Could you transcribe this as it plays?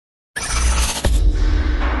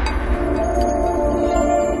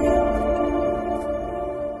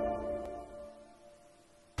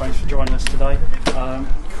today.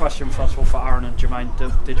 Question first of all for Aaron and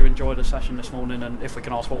Jermain. Did you enjoy the session this morning? And if we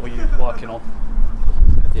can ask, what were you working on?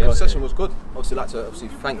 Yeah, the session was good. Obviously, like to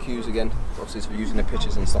thank Hughes again, obviously for using the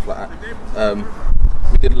pitches and stuff like that.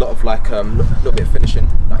 We did a lot of like little bit of finishing,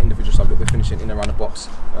 like individual stuff, a little bit of finishing in and around the box,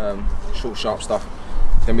 short, sharp stuff.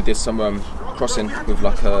 Then we did some crossing with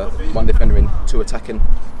like one defender, two attacking.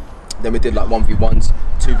 Then we did like 1v1s,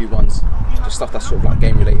 2v1s, just stuff that's sort of like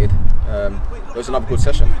game related. It was another good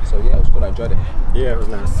session, so yeah, it was good. I enjoyed it. Yeah, it was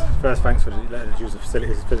nice. First, thanks for letting us use the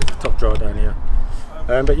facilities. It's a top draw down here.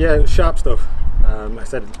 But yeah, it was sharp stuff. Like I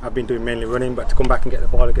said, I've been doing mainly running, but to come back and get the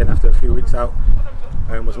ball again after a few weeks out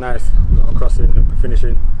was nice. A lot of crossing,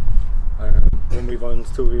 finishing, 1v1s,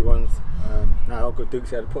 2v1s. Now, all good Dukes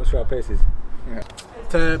here to put us through our paces. Yeah.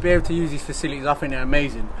 To be able to use these facilities, I think they're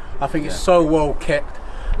amazing. I think it's so well kept,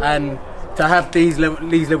 and to have these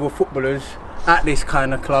level footballers at this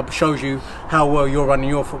kind of club shows you how well you're running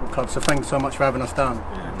your football club. So thank you so much for having us down.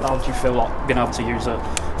 How do you feel like being able to use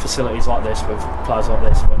facilities like this with players like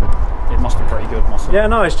this? It must be pretty good, mustn't it? Yeah,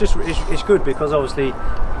 no, it's good because obviously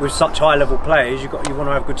with such high level players, you want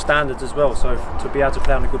to have good standards as well. So to be able to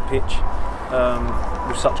play on a good pitch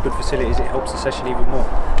with such good facilities, it helps the session even more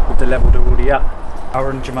with the level they're already at.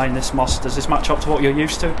 Aaron, Jermain, does this match up to what you're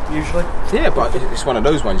used to usually? Yeah, but it's one of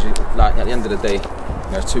those ones. Like at the end of the day,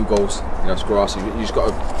 it's 2 goals. It's grass. You just got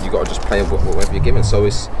to just play whatever you're given. So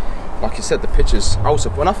it's like you said, the pitches. Also,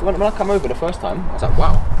 when I come over the first time, I was like,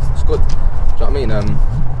 wow, it's good. Do you know what I mean?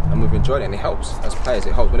 And we've enjoyed it, and it helps as players.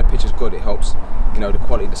 It helps when the pitch is good. It helps. The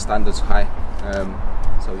quality, the standards high.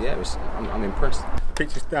 So yeah, I'm impressed. The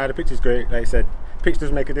pitch is great. Like I said, pitch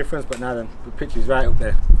does make a difference, but now the pitch is right up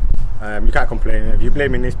there. You can't complain. If you're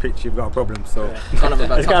blaming this pitch, you've got a problem. So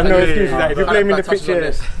there's got no excuses. If you're blaming the pitch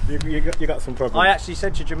here, you got some problems. I actually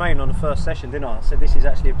said to Jermain on the first session, didn't I? I said this is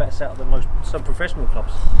actually a better setup than some professional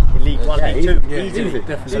clubs in League 1, League 2. Easily.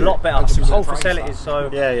 It's a lot better. The whole facilities, so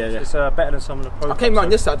it's better than some of the pro. I came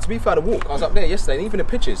round this side. To be fair, the walk. I was up there yesterday, and even the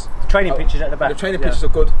pitches. Training pitches at the back. The training pitches are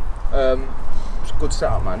good. It's a good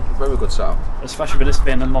setup, man. Very good setup. Especially with this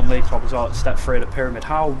being a non-league club as well, step 3 at the pyramid.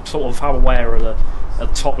 How aware are the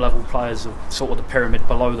top level players of sort of the pyramid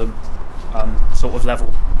below them, sort of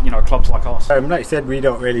level, clubs like us? Like you said, we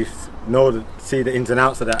don't really see the ins and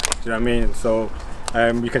outs of that. Do you know what I mean? So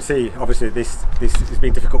you can see, obviously, this has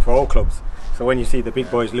been difficult for all clubs. So when you see the big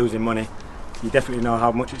boys losing money, you definitely know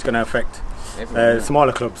how much it's going to affect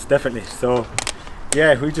smaller clubs, definitely. So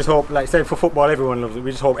yeah, we just hope, like I said, for football, everyone loves it. We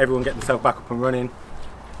just hope everyone gets themselves back up and running.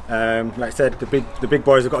 Like I said, the big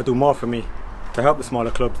boys have got to do more for me to help the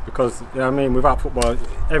smaller clubs, because without football,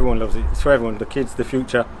 everyone loves it. It's for everyone, the kids, the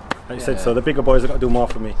future, like you said. So the bigger boys have got to do more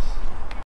for me.